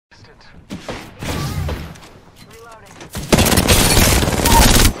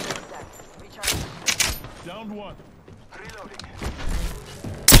Round one. Reloading.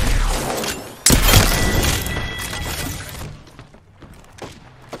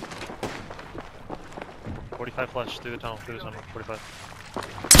 45 flush through the tunnel, 45.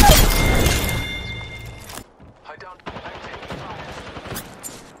 High down.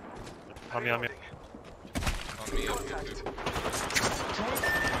 On me. On me, up here too.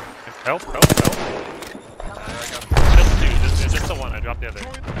 Help. I got Just the one, I dropped the other.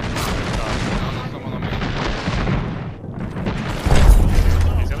 someone on me.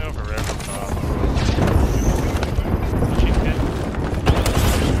 He's gonna go for red. Cheap kid.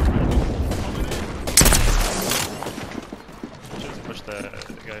 Just push the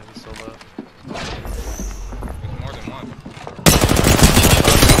guy who's still low. There's more than one.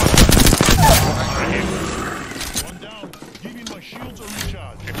 One down. Giving my shields a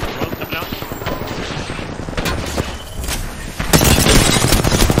recharge. Come down.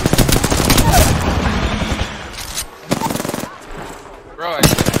 Bro, I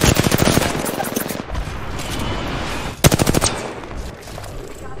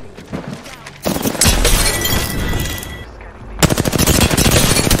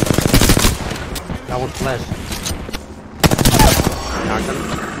That one's flash. Knocked him.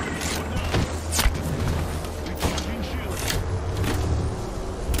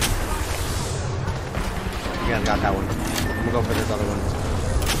 You guys got that one. I'm gonna go for this other one.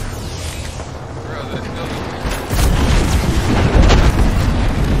 bro, there's still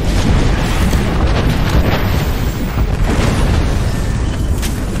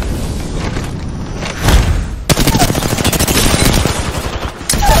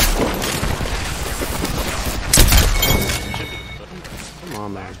Come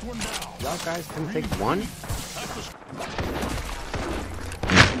on, man. Y'all guys can take one?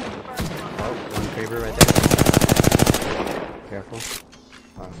 Oh, one favor right there. Careful.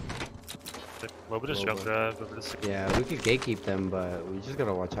 A little bit of stroke grab, a little bit of... Yeah, we could gatekeep them, but we just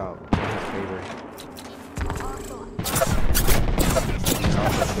gotta watch out. Favor.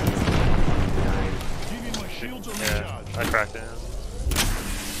 Giving my shields a Yeah, recharge. I cracked it.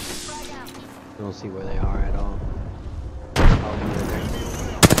 We don't see where they are at all. Oh, they're there.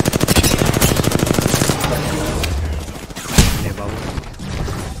 Near bubble.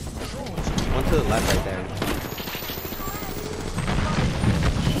 One to the left right there.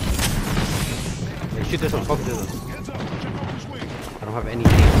 Hey, shoot this one, focus this one. Heads up. Check out this way. I don't have any aim.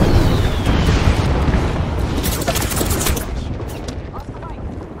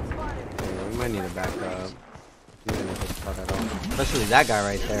 Yeah, we might need to back up. We didn't have to start at all. Especially that guy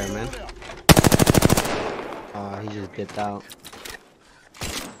right there, man. He just dipped out.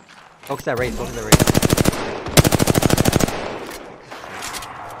 Focus that race, focus that race.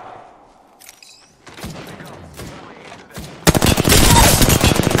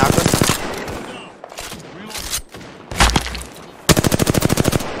 Knock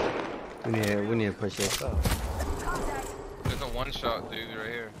him. We need to push this. there's a one shot dude right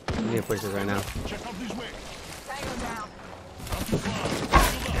here. We need to push this right now. Check out this way.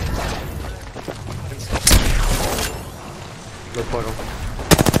 Look portal.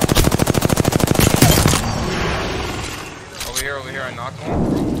 Over here, I knocked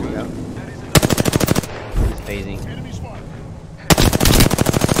one. Yep. He's phasing. Enemy spotted.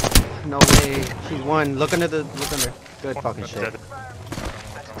 No way. She's one. Look under. Good fucking shit.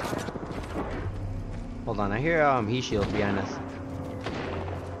 Hold on, I hear he shields behind us.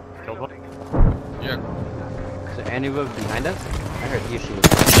 Killed one. Yeah. Is there anyone behind us? I heard he shields.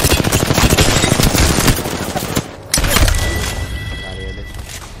 Out here,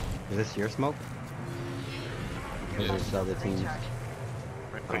 is this your smoke? Or is this the other teams?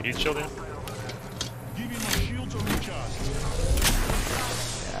 Wait, you chilled in? Giving my shields a recharge.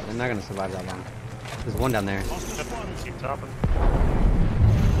 Yeah, they're not gonna survive that long. There's one down there. Keep topping.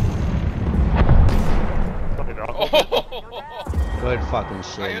 Good fucking I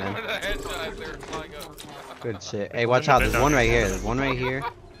shit, hit him man. with a headshot as they were flying up. Good shit. Hey, watch out. There's one right here. There's one right here.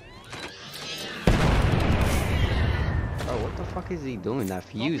 Oh, what the fuck is he doing? That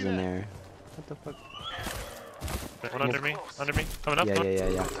fuse in there. What the fuck? One under me, coming up. Yeah.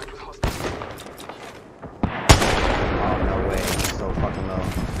 Oh, no way. He's so fucking low.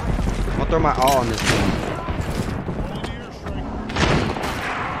 I'm gonna throw my all on this thing.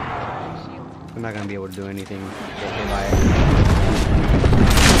 I'm not gonna be able to do anything. Get hit by it.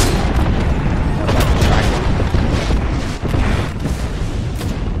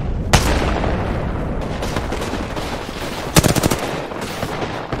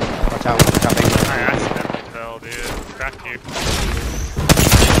 Watch out, baby. I accidentally fell, dude. Crack you. Good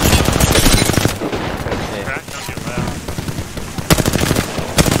shit. Crack on your left.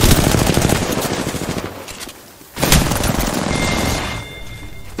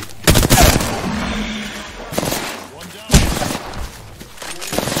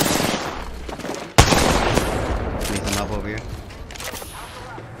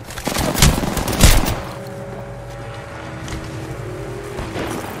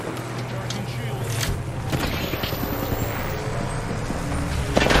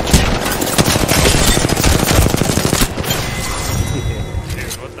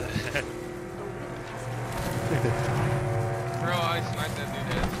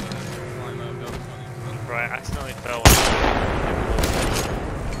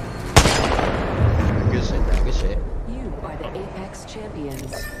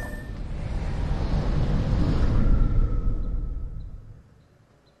 seconds.